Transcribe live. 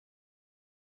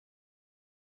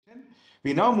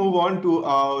We now move on to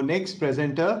our next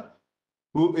presenter,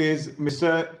 who is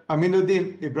Mr.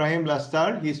 Aminuddin Ibrahim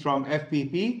Lastar. He's from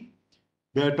FPP.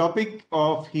 The topic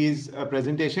of his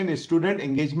presentation is student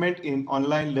engagement in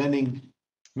online learning.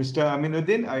 Mr.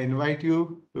 Aminuddin, I invite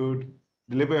you to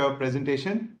deliver your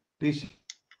presentation. Please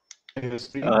share your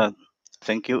screen.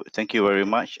 Thank you very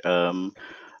much,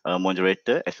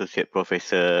 moderator, Associate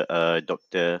Professor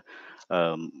Dr.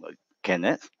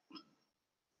 Kenneth.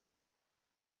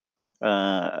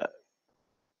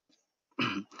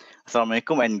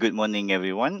 Assalamualaikum and good morning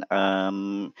everyone.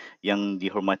 Yang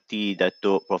dihormati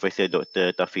Datuk Profesor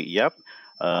Dr. Taufik Yap,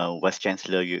 Vice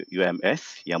Chancellor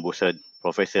UMS, Yang Berusaha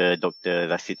Profesor Dr.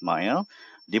 Rashid Mail,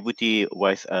 Deputy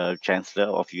Vice Chancellor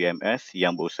of UMS,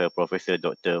 Yang Berusaha Profesor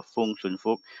Dr. Fung Sun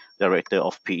Fuk, Director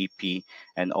of PEP,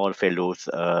 and all fellows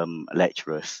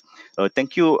lecturers.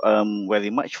 Thank you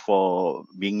very much for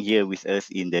being here with us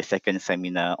in the second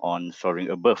seminar on Soaring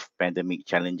Above Pandemic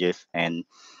Challenges, and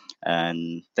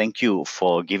thank you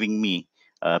for giving me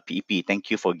PEP. Thank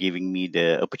you for giving me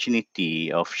the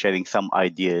opportunity of sharing some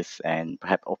ideas and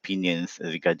perhaps opinions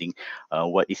regarding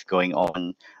what is going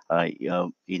on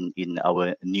in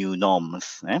our new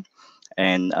norms.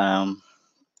 And I'd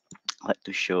like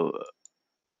to show.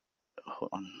 Hold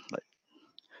on.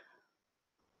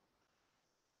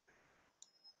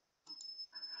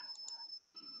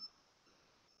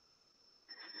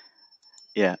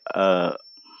 Yeah.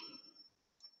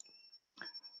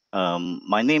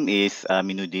 My name is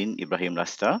Aminuddin Ibrahim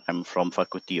Lastar. I'm from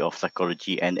Faculty of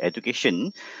Psychology and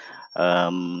Education.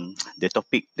 The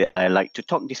topic that I like to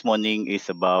talk this morning is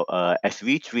about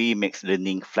SV3 makes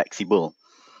learning flexible.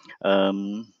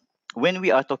 When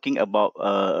we are talking about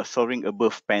soaring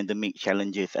above pandemic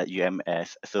challenges at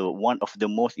UMS, so one of the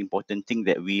most important things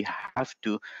that we have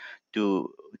to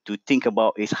think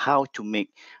about is how to make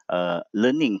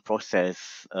learning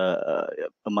process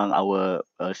among our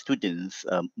students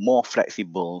more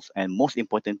flexible, and most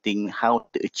important thing, how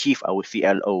to achieve our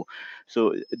CLO.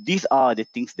 So these are the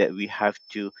things that we have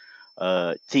to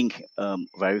think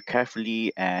very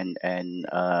carefully, and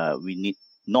we need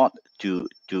not to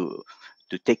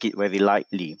take it very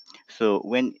lightly. So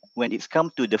when it's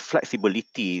come to the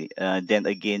flexibility, then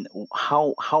again,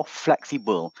 how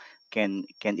flexible can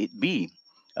it be?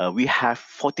 We have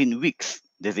 14 weeks.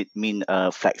 Does it mean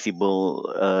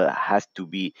flexible has to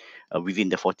be within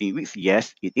the 14 weeks?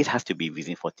 Yes, it has to be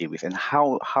within 14 weeks. And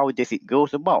how does it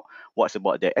goes about? What's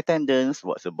about their attendance?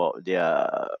 What's about their?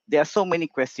 There are so many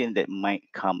questions that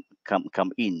might come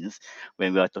in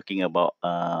when we are talking about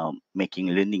making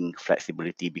learning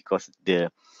flexibility, because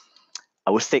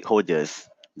our stakeholders,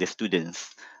 the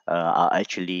students, are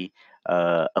actually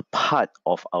a part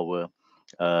of our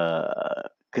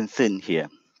concern here.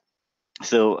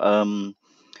 So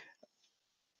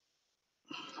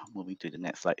moving to the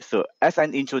next slide. So as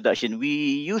an introduction,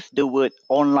 we use the word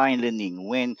online learning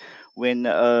when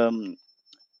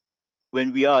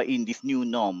we are in this new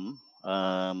norm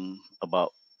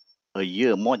about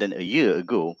more than a year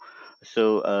ago.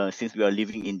 So since we are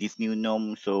living in this new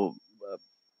norm, so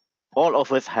all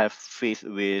of us have faced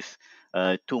with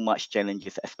too much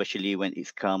challenges, especially when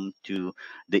it's come to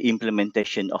the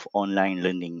implementation of online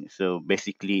learning. So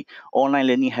basically, online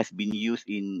learning has been used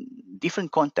in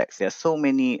different contexts. There are so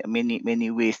many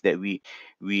ways that we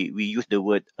use the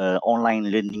word online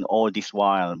learning all this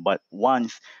while. But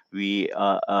once we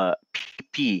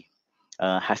PP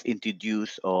has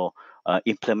introduced or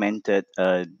implemented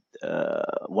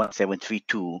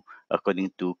 1732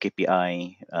 according to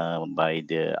KPI by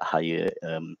the higher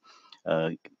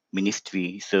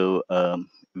ministry. So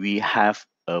we have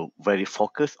a very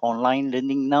focused online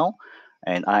learning now.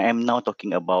 And I am now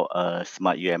talking about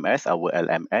Smart UMS, our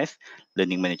LMS,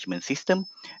 Learning Management System,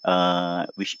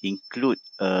 which include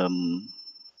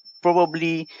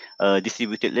probably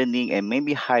distributed learning and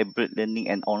maybe hybrid learning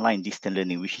and online distance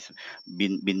learning, which has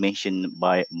been mentioned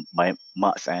by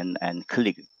Marx and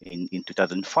colleagues in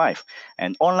 2005.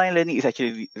 And online learning is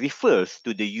actually refers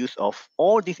to the use of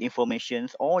all these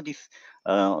informations, all this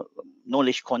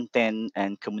knowledge content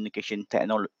and communication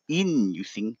technology in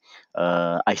using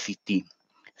ICT.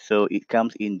 So it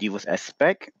comes in diverse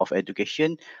aspect of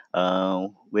education,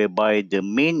 whereby the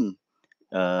main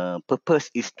purpose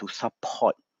is to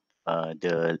support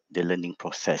the learning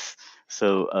process.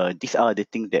 So these are the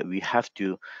things that we have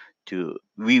to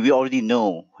we already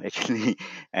know actually,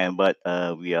 and but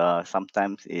we are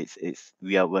sometimes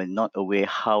we're not aware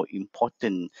how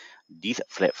important these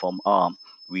platforms are.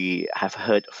 We have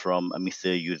heard from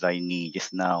Mr. Yuzaini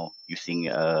just now using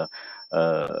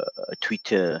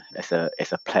Twitter as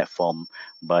a platform,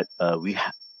 but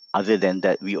other than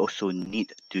that, we also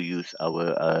need to use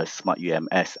our smart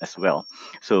UMS as well.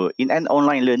 So in an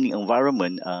online learning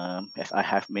environment, as I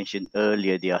have mentioned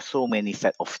earlier, there are so many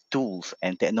set of tools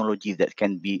and technologies that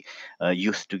can be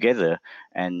used together.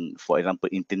 And for example,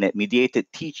 internet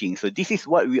mediated teaching. So this is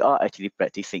what we are actually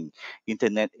practicing,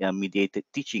 internet mediated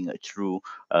teaching through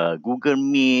Google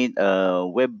Meet,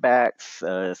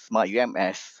 Webex, smart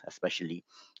UMS especially,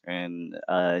 and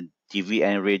TV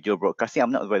and radio broadcasting.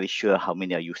 I'm not very sure how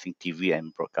many are using TV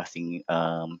and broadcasting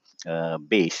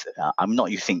base. I'm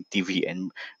not using TV and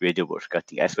radio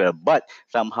broadcasting as well, but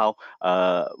somehow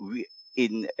we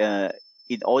in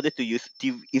order to use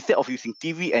TV, instead of using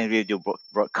TV and radio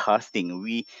broadcasting,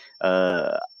 we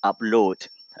upload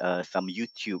some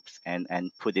YouTubes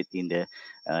and put it in the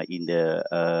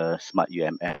smart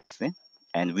UMS.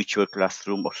 And virtual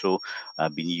classroom also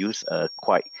been used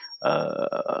quite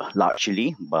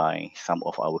largely by some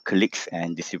of our colleagues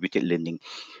and distributed learning.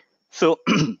 So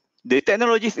the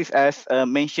technologies is, as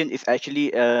mentioned, is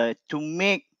actually to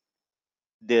make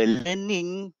the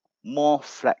learning more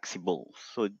flexible.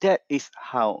 So that is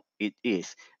how it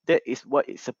is. That is what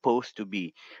it's supposed to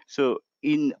be. So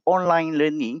in online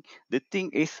learning, the thing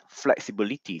is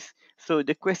flexibilities. So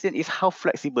the question is, how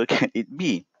flexible can it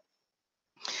be?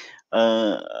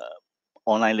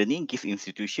 Online learning gives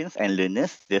institutions and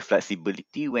learners the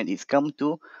flexibility when it's come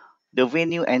to the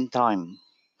venue and time.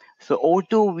 So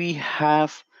although we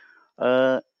have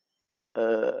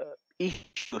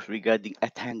issues regarding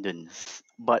attendance,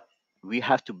 but we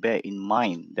have to bear in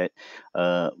mind that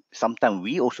sometimes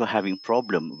we also having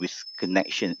problem with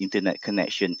connection, internet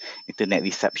connection, internet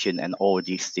reception, and all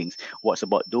these things. What's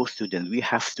about those students? We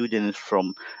have students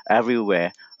from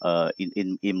everywhere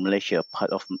in Malaysia,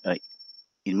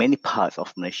 in many parts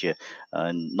of Malaysia,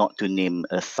 not to name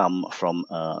some from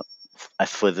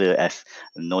as further as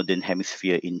northern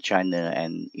hemisphere in China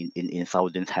and in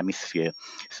southern hemisphere.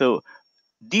 So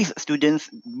these students,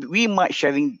 we might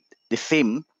sharing the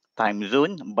same time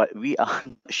zone, but we are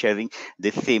not sharing the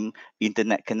same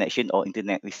internet connection or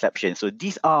internet reception. So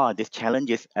these are the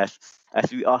challenges as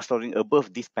we are soaring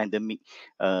above this pandemic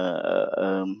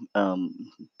time.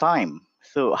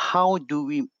 So how do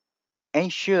we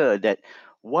ensure that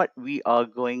what we are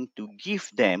going to give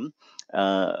them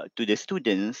to the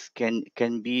students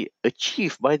can be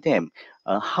achieved by them?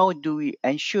 How do we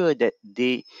ensure that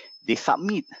they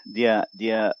submit their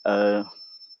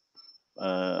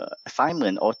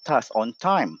assignment or task on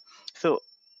time? So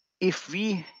if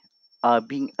we are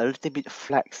being a little bit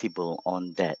flexible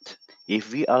on that,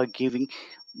 if we are giving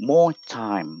more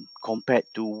time compared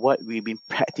to what we've been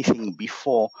practicing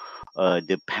before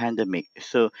the pandemic,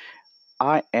 so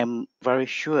I am very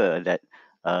sure that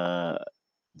the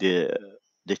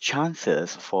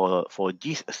chances for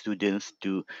these students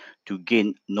to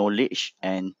gain knowledge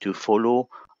and to follow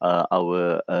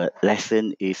our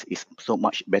lesson is so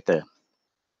much better.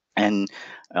 And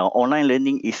online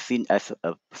learning is seen as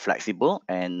flexible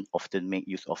and often make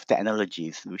use of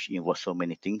technologies which involve so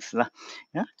many things lah.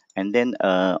 Yeah. And then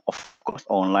of course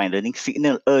online learning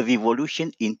signal a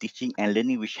revolution in teaching and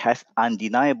learning which has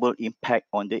undeniable impact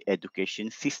on the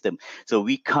education system. So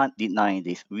we can't deny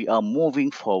this. We are moving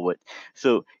forward.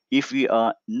 So if we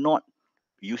are not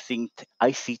using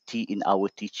ICT in our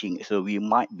teaching, so we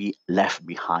might be left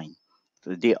behind.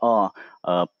 So there are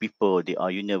people, there are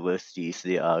universities,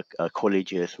 there are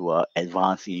colleges who are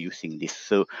advanced in using this.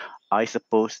 So I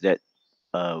suppose that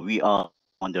we are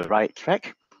on the right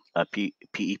track.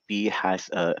 PEP has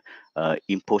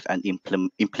imposed and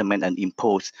implement and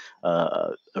impose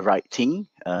right thing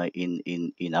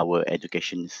in our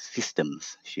education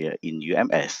systems here in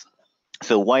UMS.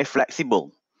 So why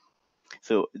flexible?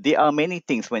 So there are many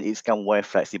things when it's come why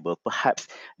flexible. Perhaps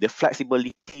the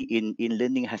flexibility in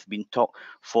learning has been taught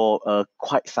for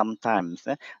quite some time.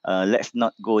 Let's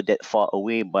not go that far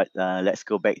away, but let's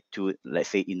go back to, let's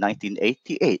say, in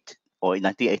 1988 or in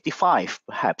 1985,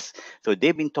 perhaps. So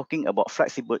they've been talking about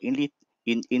flexible in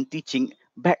teaching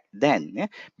back then,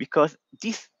 because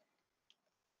this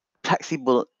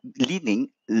flexible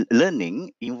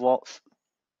learning involves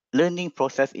learning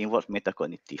process involves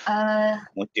metacognitive,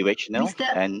 motivational,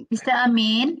 and Mr.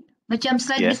 Amin, macam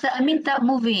slide yes. Mr. Amin tak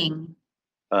moving.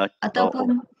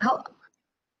 Ataupun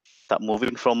tak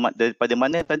moving from daripada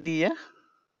mana tadi ya?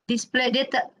 Display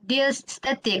dia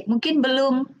static. Mungkin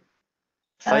belum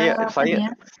saya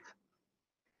ya?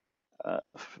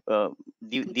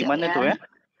 di mana tu ya?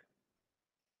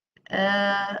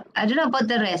 I don't know about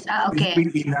the rest. Okay.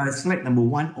 It's been in slide number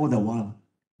 1 all the while.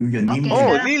 With your name. Okay,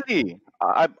 Oh, really?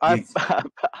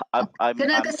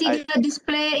 Kena kasih dia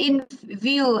display in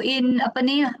view, in apa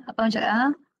ni? Apa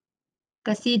macam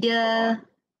kasih dia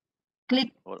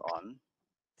klik Hold on.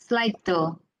 slide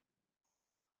tu.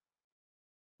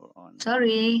 Hold on.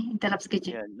 Sorry, interrupt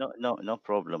sekejap. Yeah, no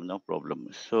problem, no problem.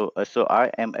 So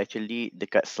I am actually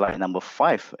dekat slide number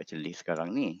 5 actually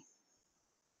sekarang ni.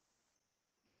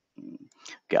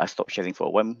 Okay, I stop sharing for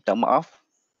a while. Minta maaf.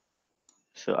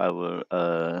 So I will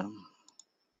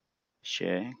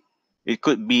share. It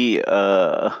could be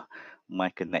my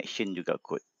connection juga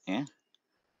kot. Yeah.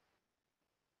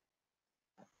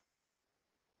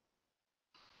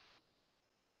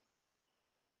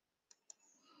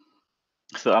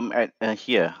 So I'm at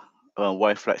here.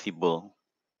 Why flexible?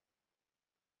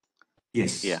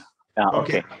 Yes. Yeah.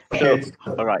 Okay. Okay.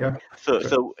 All right. Yeah.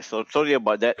 So sorry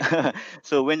about that.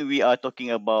 So when we are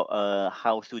talking about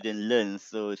how student learn,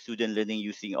 so student learning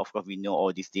using, of course, we know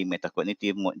all these things,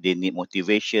 metacognitive, they need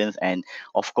motivations, and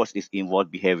of course, it's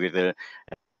involved behavioral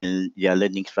their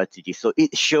learning strategy. So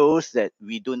it shows that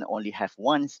we don't only have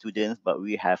one student, but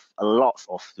we have a lot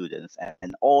of students,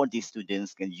 and all these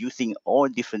students can using all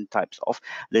different types of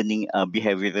learning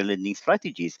behavioral learning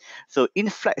strategies. So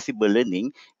in flexible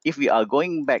learning, if we are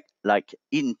going back like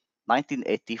in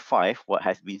 1985, what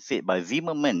has been said by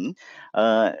Zimmerman,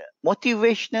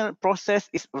 motivational process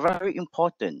is very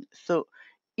important. So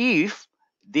if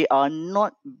they are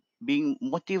not being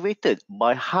motivated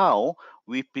by how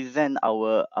we present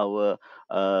our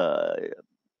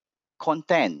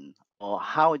content, or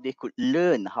how they could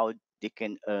learn, how they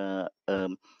can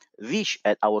reach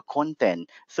at our content,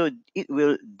 so it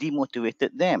will demotivated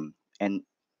them. And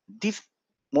this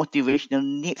motivational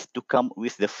needs to come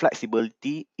with the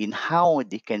flexibility in how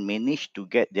they can manage to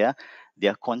get their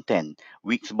content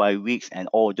weeks by weeks, and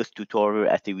all those tutorial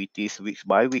activities weeks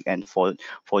by week, and for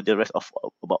the rest of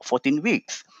about 14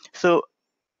 weeks. So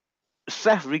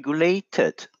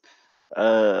self-regulated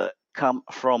come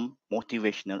from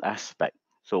motivational aspect.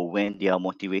 So when they are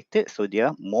motivated, so they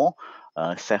are more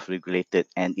self-regulated,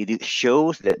 and it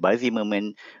shows that by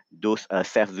Zimmerman, those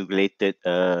self-regulated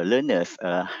learners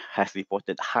has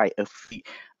reported high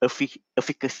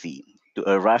efficacy. To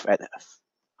arrive at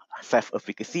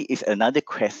self-efficacy is another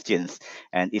question,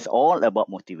 and it's all about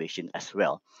motivation as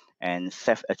well. And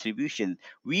self-attribution,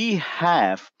 we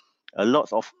have a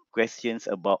lot of questions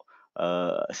about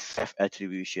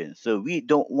self-attribution. So we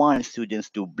don't want students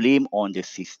to blame on the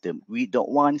system. We don't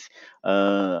want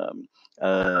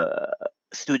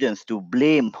students to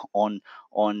blame on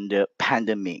the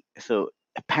pandemic. So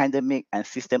a pandemic and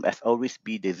system has always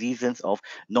been the reasons of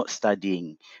not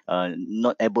studying,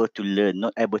 not able to learn,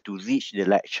 not able to reach the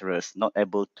lecturers, not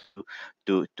able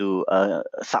to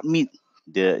submit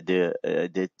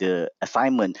the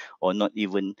assignment, or not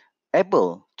even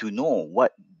able to know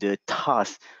what the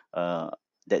task that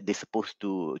they're supposed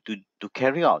to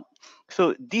carry out.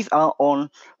 So these are all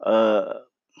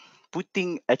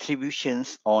putting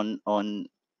attributions on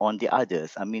the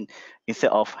others. I mean,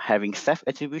 instead of having self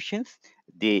attributions,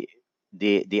 they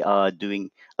are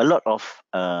doing a lot of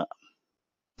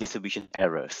distribution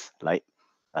errors, like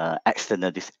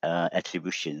external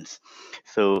attributions.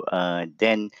 So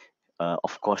then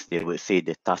of course they will say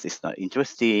the task is not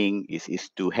interesting, is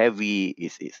too heavy,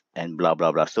 is and blah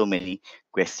blah blah, so many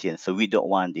questions. So we don't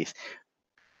want this.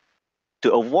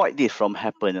 To avoid this from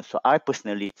happening, so I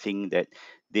personally think that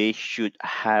they should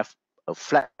have a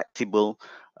flexible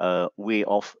way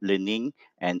of learning,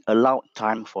 and allow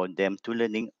time for them to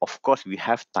learning. Of course, we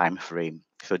have time frame,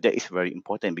 so that is very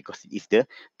important because it is the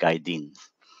guidance.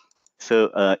 So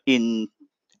in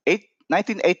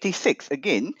 1986,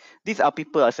 again, these are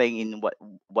people are saying in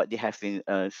what they have in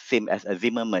same as a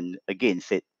Zimmerman again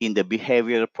said, in the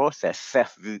behavioral process,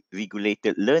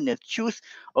 self-regulated learners choose,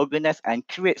 organize, and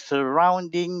create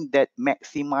surrounding that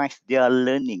maximize their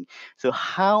learning. So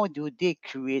how do they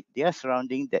create their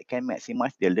surrounding that can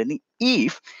maximize their learning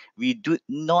if we do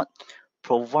not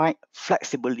provide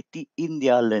flexibility in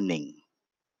their learning?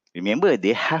 Remember,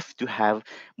 they have to have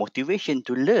motivation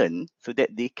to learn so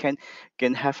that they can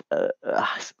have a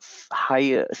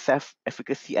higher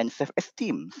self-efficacy and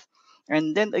self-esteem.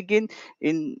 And then again,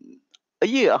 in a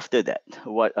year after that,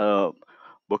 what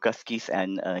Bokaskis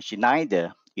and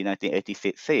Schneider in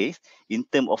 1986 says, in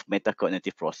terms of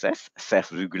metacognitive process,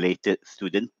 self-regulated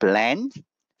student plan,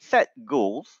 set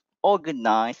goals,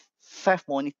 organize,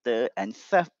 self-monitor, and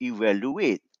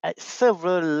self-evaluate at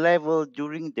several levels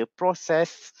during the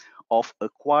process of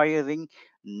acquiring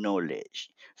knowledge.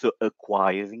 So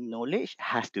acquiring knowledge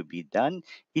has to be done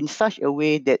in such a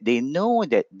way that they know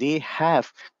that they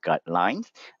have guidelines,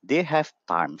 they have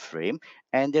time frame,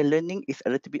 and their learning is a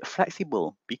little bit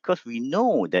flexible, because we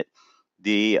know that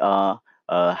they are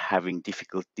having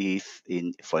difficulties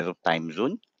in, for example, time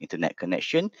zone, internet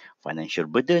connection, financial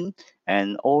burden,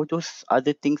 and all those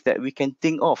other things that we can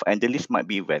think of, and the list might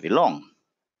be very long.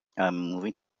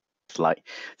 Moving slide.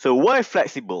 So why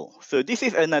flexible? So this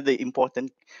is another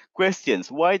important question.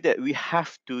 Why that we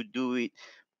have to do it?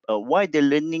 Why the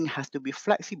learning has to be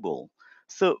flexible?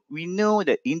 So we know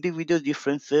that individual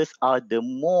differences are the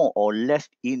more or less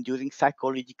enduring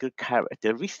psychological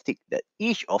characteristic that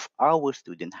each of our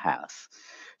students has.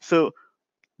 So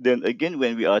then again,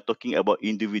 when we are talking about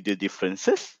individual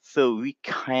differences, so we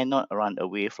cannot run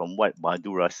away from what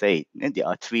Badura said. And there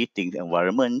are three things: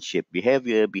 environment, shape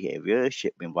behavior, behavior,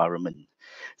 shape environment.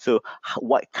 So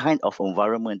what kind of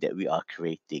environment that we are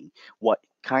creating? What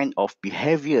kind of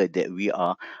behavior that we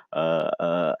are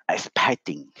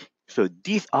expecting? So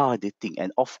these are the things.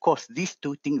 And of course, these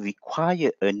two things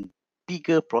require a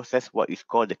bigger process, what is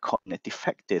called the cognitive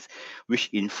factors, which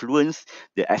influence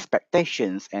the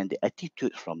expectations and the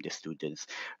attitudes from the students,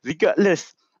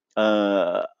 regardless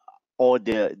or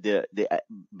the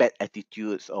bad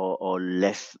attitudes or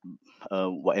less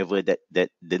whatever that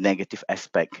the negative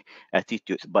aspect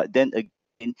attitudes. But then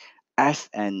again, as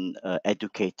an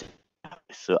educator,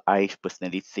 so I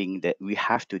personally think that we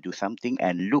have to do something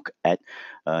and look at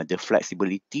the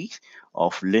flexibility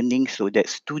of learning so that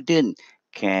student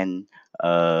can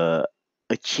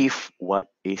achieve what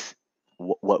is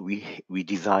what we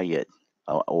desired,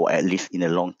 or at least in the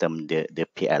long term, the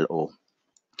PLO.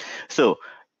 So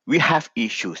we have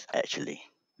issues actually.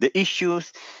 The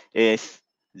issues is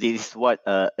this is what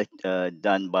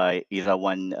done by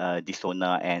Irawan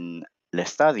Disona and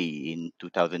Lestari in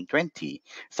 2020.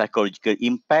 Psychological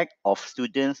impact of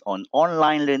students on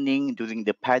online learning during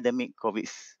the pandemic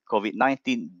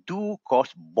COVID-19 do cause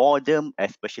boredom,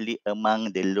 especially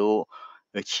among the low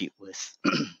achievers.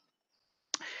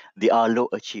 They are low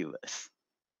achievers.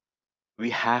 We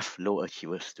have low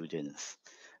achiever students.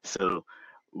 So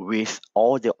with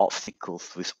all the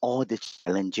obstacles, with all the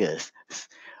challenges,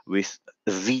 with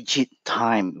rigid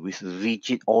time, with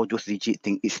rigid, all those rigid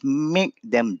things, it make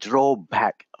them draw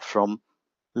back from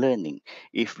learning.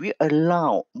 If we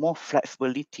allow more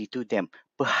flexibility to them,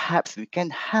 perhaps we can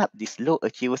help these low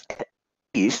achievers at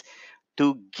least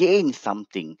to gain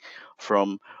something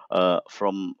from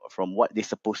what they're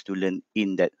supposed to learn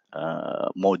in that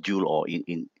module or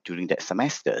in during that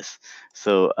semesters.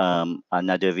 So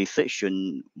another research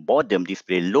shown boredom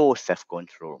display low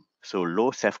self-control. So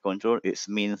low self-control, it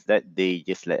means that they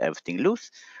just let everything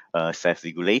loose,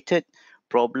 self-regulated,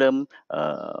 problem,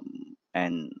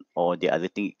 and all the other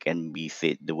thing can be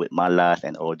said, the word malas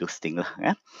and all those things.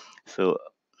 Yeah? So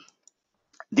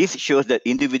this shows that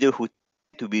individuals who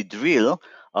to be drilled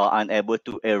are unable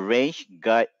to arrange,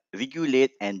 guide,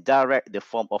 regulate, and direct the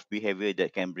form of behavior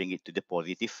that can bring it to the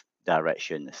positive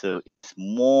direction. So it's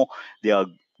more, they are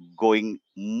going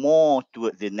more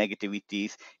towards the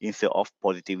negativities instead of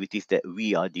positivities that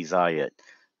we are desired.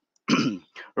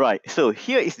 Right, so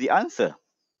here is the answer.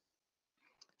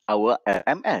 Our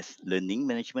LMS, Learning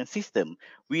Management System,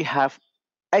 we have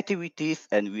activities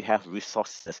and we have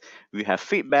resources. We have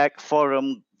feedback,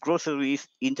 forum, groceries,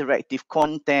 interactive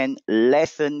content,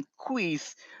 lesson,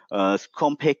 quiz,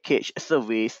 SCORM package,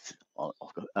 surveys,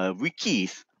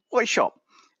 wikis, workshop,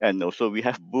 and also we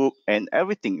have book and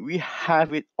everything. We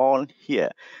have it all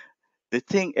here. The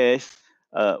thing is,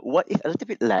 what is a little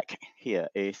bit lack here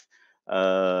is,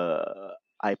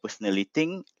 I personally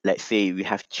think, let's say we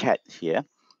have chat here.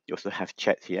 You also have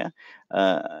chat here.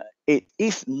 It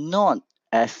is not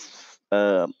as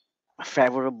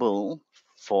favorable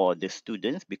for the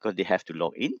students because they have to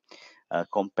log in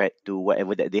compared to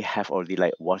whatever that they have already,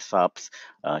 like WhatsApps,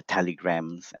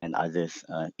 Telegrams, and others,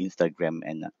 Instagram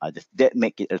and others. That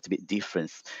make it a little bit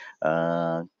different,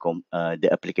 the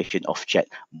application of chat.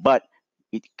 But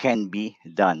it can be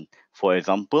done. For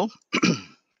example,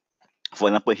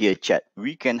 here chat,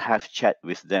 we can have chat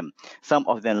with them. Some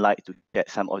of them like to chat,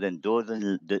 some of them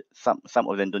don't. Some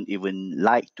of them don't even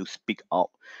like to speak out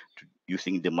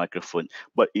using the microphone.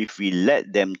 But if we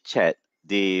let them chat,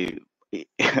 we're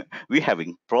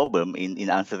having problem in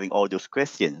answering all those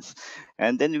questions.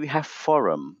 And then we have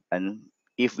forum, and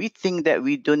if we think that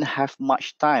we don't have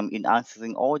much time in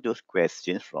answering all those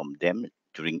questions from them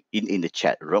during in the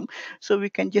chat room, so we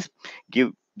can just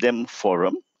give them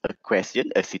forum, a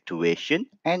question, a situation,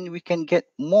 and we can get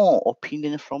more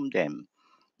opinion from them.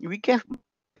 We give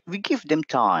them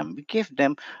time. We give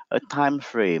them a time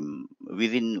frame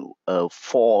within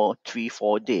 4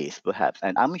 days perhaps,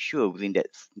 and I'm sure within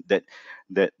that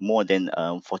more than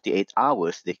 48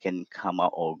 hours they can come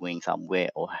out or going somewhere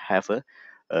or have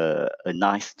a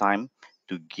nice time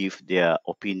to give their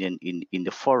opinion in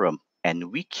the forum. and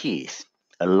wikis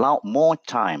allow more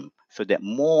time so that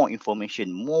more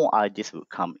information, more ideas will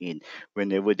come in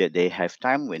whenever that they have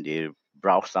time, when they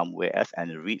browse somewhere else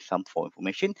and read some for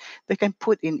information, they can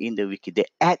put in the wiki. They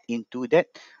add into that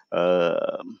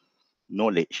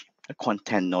knowledge,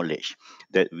 content knowledge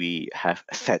that we have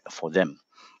set for them.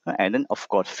 And then, of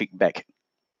course, feedback.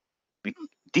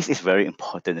 This is very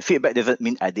important. Feedback doesn't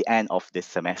mean at the end of the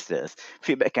semesters.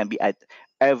 Feedback can be at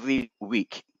every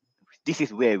week. This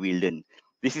is where we learn.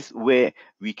 This is where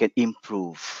we can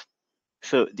improve.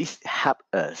 So this helps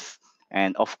us.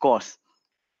 And of course,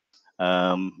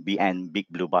 BN Big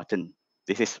Blue Button.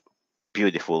 This is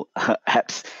beautiful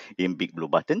apps in Big Blue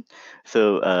Button.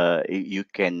 So you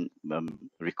can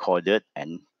record it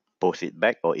and post it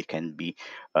back, or it can be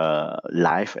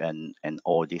live and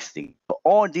all these things. So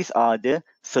all these are the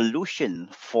solution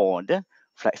for the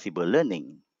flexible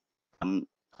learning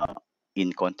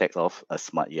in context of a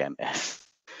smart UMS.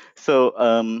 So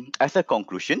as a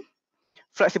conclusion,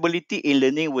 flexibility in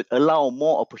learning would allow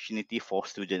more opportunity for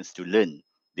students to learn.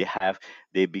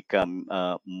 They become,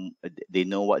 they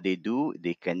know what they do.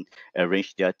 They can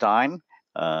arrange their time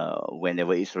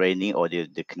whenever it's raining or the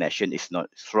connection is not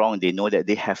strong. They know that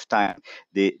they have time.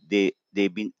 They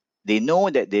know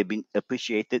that they've been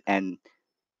appreciated, and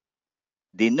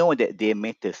they know that they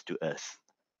matters to us.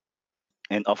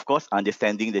 And of course,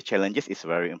 understanding the challenges is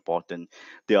very important.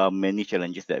 There are many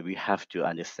challenges that we have to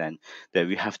understand, that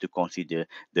we have to consider,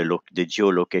 the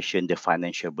geolocation, the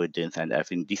financial burdens, and I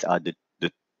think these are the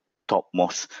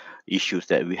topmost issues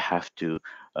that we have to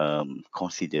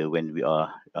consider when we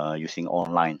are using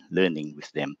online learning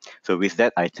with them. So with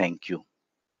that, I thank you.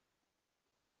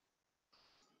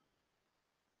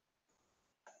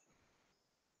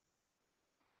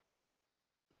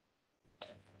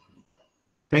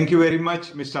 Thank you very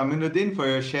much, Mr. Aminuddin, for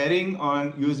your sharing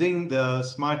on using the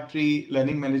Smart Tree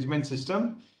Learning Management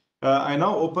System. I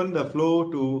now open the floor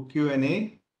to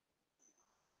Q&A.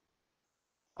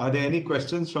 Are there any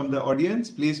questions from the audience?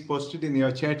 Please post it in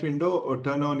your chat window or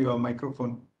turn on your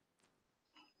microphone.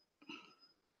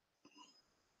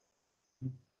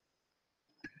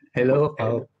 Hello,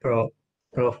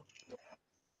 Prof.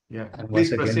 Yeah, Once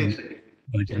please again,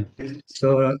 proceed. Yeah,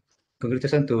 so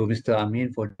congratulations to Mr.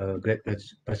 Amin for the great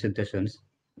presentations.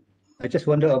 I just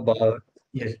wonder about,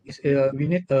 yes, we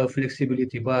need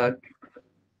flexibility, but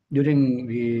during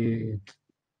the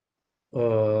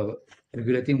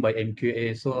regulating by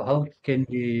MQA, so how can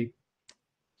we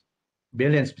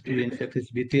balance between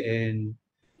flexibility and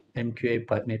MQA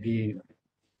part? Maybe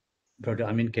Brother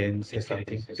Amin can say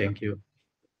something. Thank you.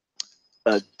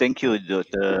 Thank you,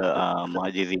 Dr.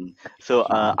 Mahadirin. So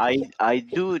I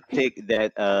do take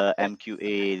that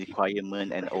MQA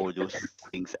requirement and all those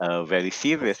things very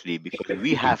seriously, because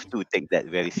we have to take that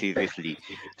very seriously.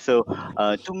 So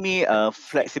to me,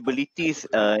 flexibilities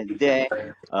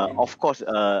there, of course,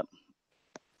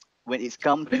 when it's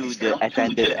come to the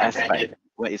attendance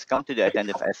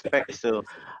aspect, so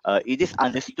it is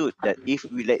understood that if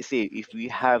we, let's say, if we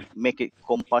have make it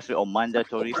compulsory or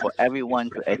mandatory for everyone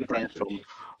to attend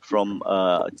from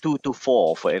 2 to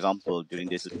 4, for example, during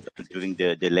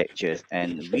the lectures,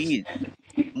 and we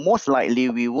most likely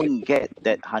we won't get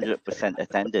that 100%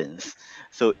 attendance.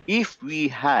 So if we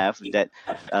have that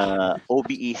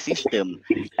OBE system,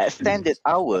 extended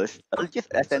hours,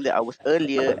 just extended hours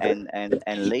earlier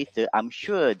and later, I'm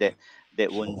sure that there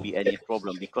won't be any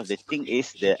problem, because the thing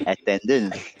is the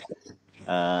attendance.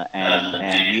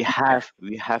 And we have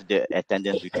the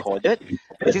attendance recorded.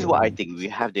 This is what I think. We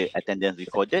have the attendance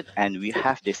recorded, and we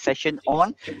have the session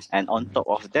on. And on top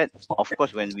of that, of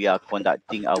course, when we are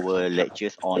conducting our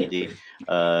lectures on the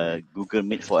Google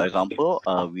Meet, for example,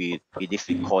 it is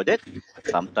recorded.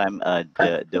 Sometimes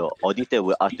the auditor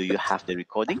will ask, do you have the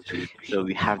recording? So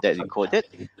we have that recorded.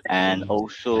 And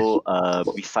also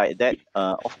beside that,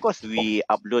 of course, we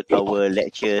upload our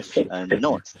lectures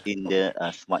notes in the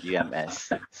Smart UMS.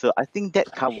 So I think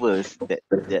that covers the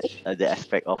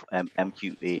aspect of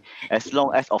MQA, as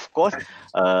long as, of course,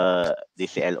 the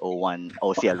CLO1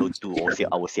 or CLO2 or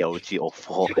our CLO3 or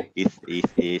 4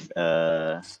 is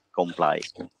comply.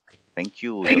 Thank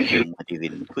you, Dr.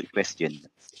 Mahadirin. Good question.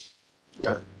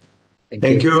 Yeah.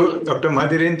 Thank you, Dr.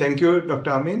 Mahadirin. Thank you,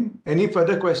 Dr. Amin. Any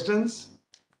further questions?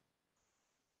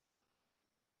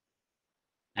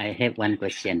 I have one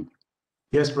question.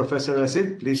 Yes, Professor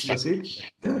Rasid, please proceed.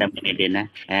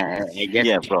 I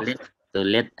just Prof. to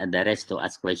let the rest to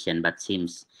ask question, but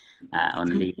seems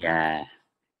only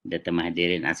Dr.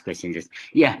 Mahadirin ask questions.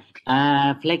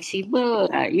 Flexible.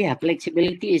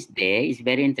 Flexibility is there. It's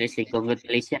very interesting.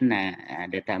 Congratulations,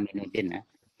 Dr. Aminuddin.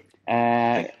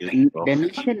 Thank you, Prof. The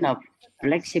notion of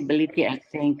flexibility, I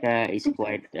think, is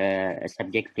quite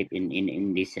subjective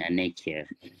in this nature.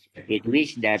 In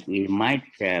which that we might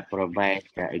provide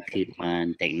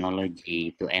equipment,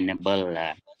 technology to enable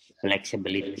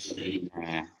flexibility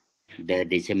in the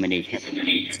dissemination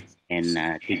and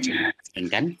teaching,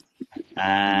 kan?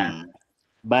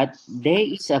 But there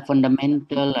is a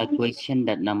fundamental question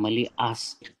that normally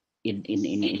asked in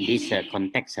this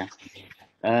context.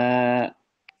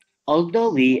 Although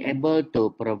we able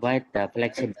to provide the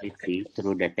flexibility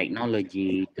through the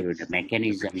technology, through the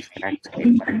mechanism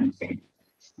structure,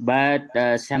 but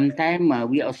sometimes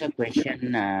we also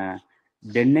question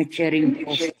the nurturing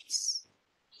process.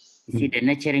 You see, the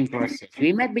nurturing process.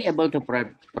 We might be able to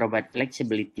provide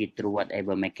flexibility through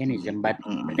whatever mechanism, but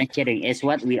nurturing is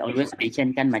what we always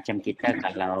mention kan, macam kita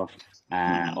kalau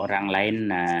orang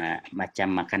lain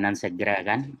macam makanan segera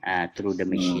kan, through the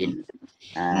machine.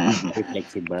 Very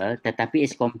flexible, tetapi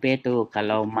as compared to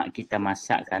kalau mak kita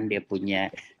masak kan, dia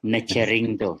punya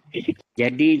nurturing tu.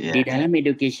 Jadi di dalam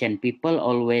education, people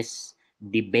always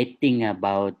debating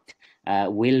about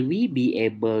will we be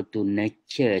able to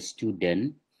nurture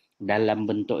student dalam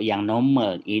bentuk yang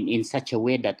normal in such a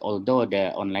way that although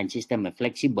the online system is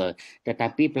flexible,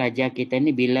 tetapi pelajar kita ni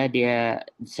bila dia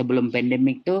sebelum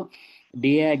pandemik tu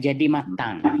dia jadi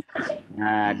matang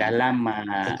dalam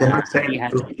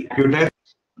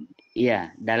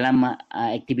dalam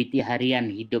aktiviti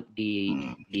harian hidup di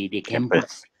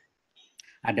kampus.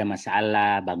 Ada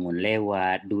masalah, bangun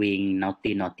lewat, doing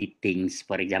naughty things,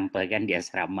 for example kan, di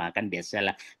asrama kan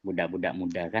biasalah budak-budak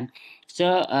muda kan.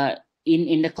 So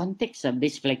in the context of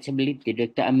this flexibility,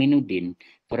 Dr. Aminuddin,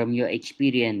 from your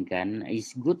experience kan,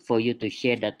 it's good for you to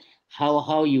share that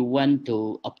how you want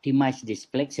to optimize this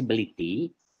flexibility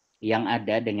yang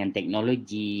ada dengan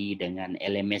teknologi, dengan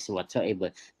LMS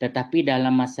whatsoever, tetapi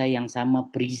dalam masa yang sama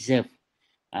preserve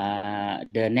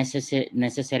the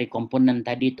necessary component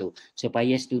tadi tu,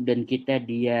 supaya student kita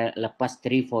dia lepas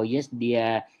 3-4 years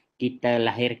kita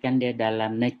lahirkan dia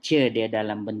dalam nurture dia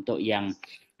dalam bentuk yang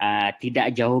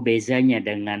tidak jauh bezanya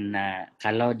dengan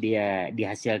kalau dia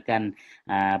dihasilkan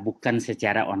bukan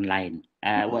secara online.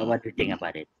 What do you think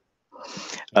about it?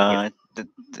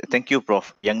 Thank you,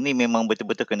 Prof. Yang ni memang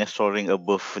betul-betul kena soaring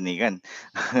above ni kan.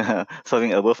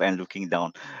 Soaring above and looking down.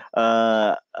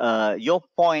 Your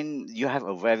point, you have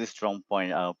a very strong point,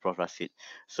 Prof. Rashid.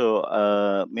 So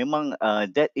memang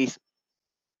that is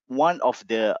one of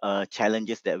the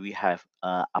challenges that we have.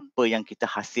 Apa yang kita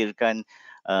hasilkan,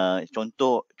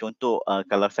 contoh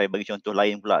kalau saya bagi contoh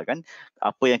lain pula kan,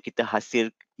 apa yang kita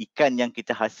ikan yang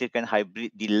kita hasilkan hybrid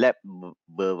di lab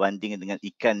berbanding dengan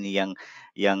ikan yang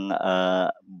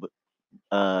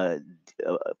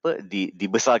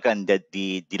dibesarkan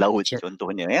di laut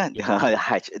contohnya ya,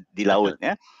 hatch di laut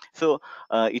ya. So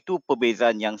itu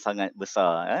perbezaan yang sangat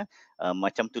besar ya.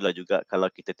 Macam itulah juga kalau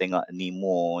kita tengok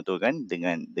Nemo tu kan,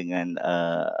 dengan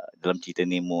dalam cerita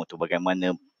Nemo tu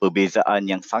bagaimana perbezaan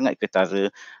yang sangat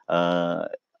ketara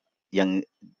yang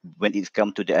when it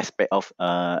come to the aspect of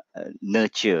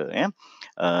nurture ya.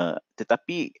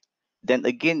 Tetapi then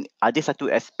again ada satu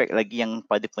aspek lagi yang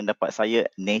pada pendapat saya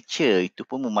nature itu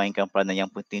pun memainkan peranan yang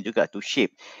penting juga to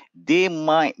shape. They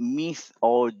might miss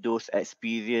all those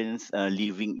experience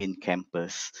living in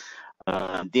campus.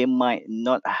 They might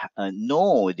not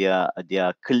know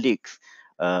their colleagues,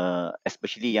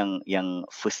 especially yang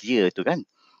first year tu kan.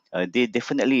 They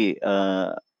definitely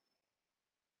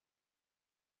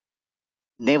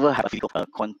never have physical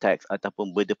contact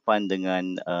ataupun berdepan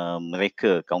dengan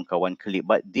mereka, kawan-kawan colleague,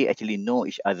 but they actually know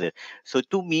each other. So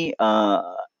to me,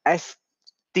 as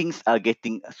things are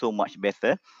getting so much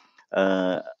better,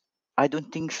 I don't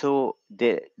think so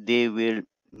that they will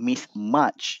miss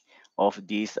much of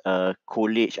this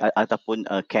college ataupun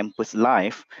campus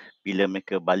life bila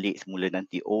mereka balik semula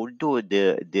nanti. Although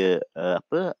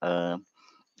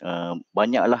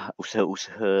banyaklah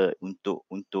usaha-usaha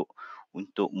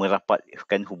untuk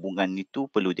merapatkan hubungan itu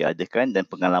perlu diadakan, dan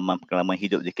pengalaman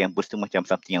hidup di kampus tu macam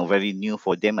something yang very new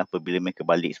for them apabila mereka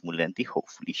balik semula nanti,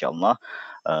 hopefully insyaAllah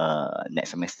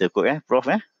next semester kot Prof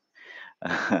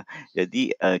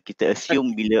Jadi kita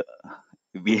assume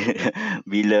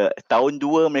bila tahun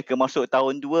 2 mereka masuk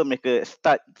tahun 2 mereka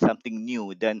start something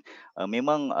new, dan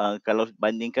memang kalau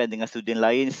bandingkan dengan student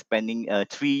lain spending 3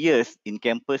 years in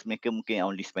campus, mereka mungkin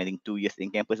only spending 2 years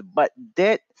in campus, but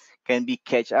that can be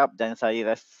catch up, dan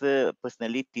saya rasa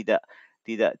personally tidak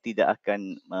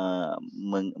akan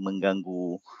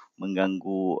mengganggu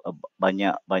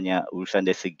banyak urusan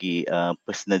dari segi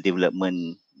personal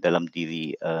development dalam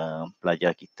diri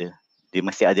pelajar kita. dia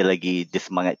masih ada lagi dia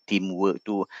semangat teamwork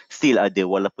tu still ada,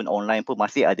 walaupun online pun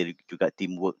masih ada juga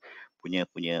teamwork punya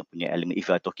element, if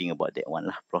you are talking about that one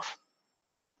lah, Prof.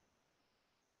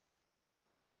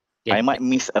 Okay. I might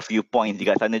miss a few points di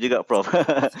kat sana juga, Prof.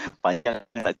 Panjang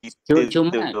tak Cuma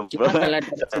kalau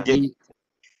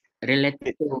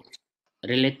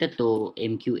related to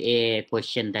MQA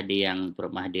question tadi yang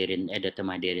Prof Mahdirin, Dr.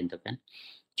 Mahdirin tu kan.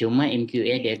 Cuma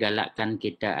MQA dia galakkan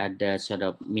kita ada sort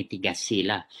of mitigasi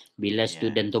lah. Bila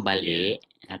student tu balik,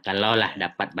 kalaulah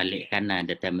dapat balik kan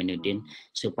Dr. Aminuddin,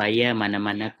 supaya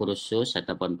mana-mana kursus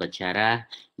ataupun pencara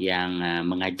yang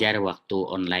mengajar waktu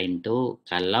online tu,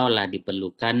 kalaulah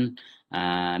diperlukan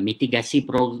mitigasi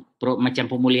macam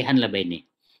pemulihan lah ini.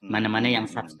 Mana-mana yang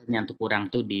substan yang kurang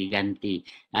tu diganti.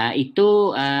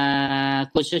 Itu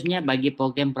khususnya bagi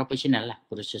program profesional lah,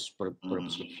 kursus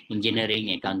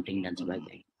engineering, accounting dan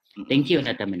sebagainya. Thank you,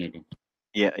 Dr. Aminuddin.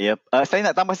 Ya. Saya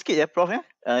nak tambah sikit ya, Prof ya.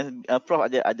 Prof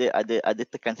ada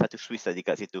tekan satu switch tadi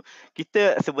kat situ.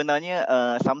 Kita sebenarnya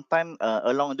sometimes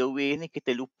along the way ni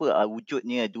kita lupa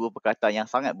wujudnya dua perkataan yang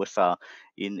sangat besar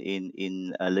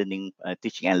in learning,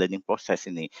 teaching and learning process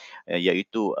ini,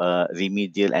 iaitu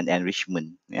remedial and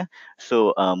enrichment ya.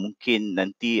 So mungkin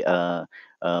nanti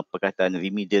perkataan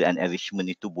remedial and enrichment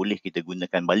itu boleh kita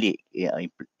gunakan balik,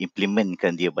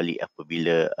 implementkan dia balik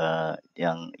apabila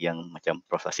yang macam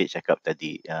Prof Asyid cakap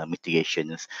tadi,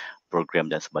 mitigations program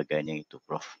dan sebagainya itu,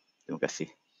 Prof. Terima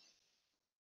kasih.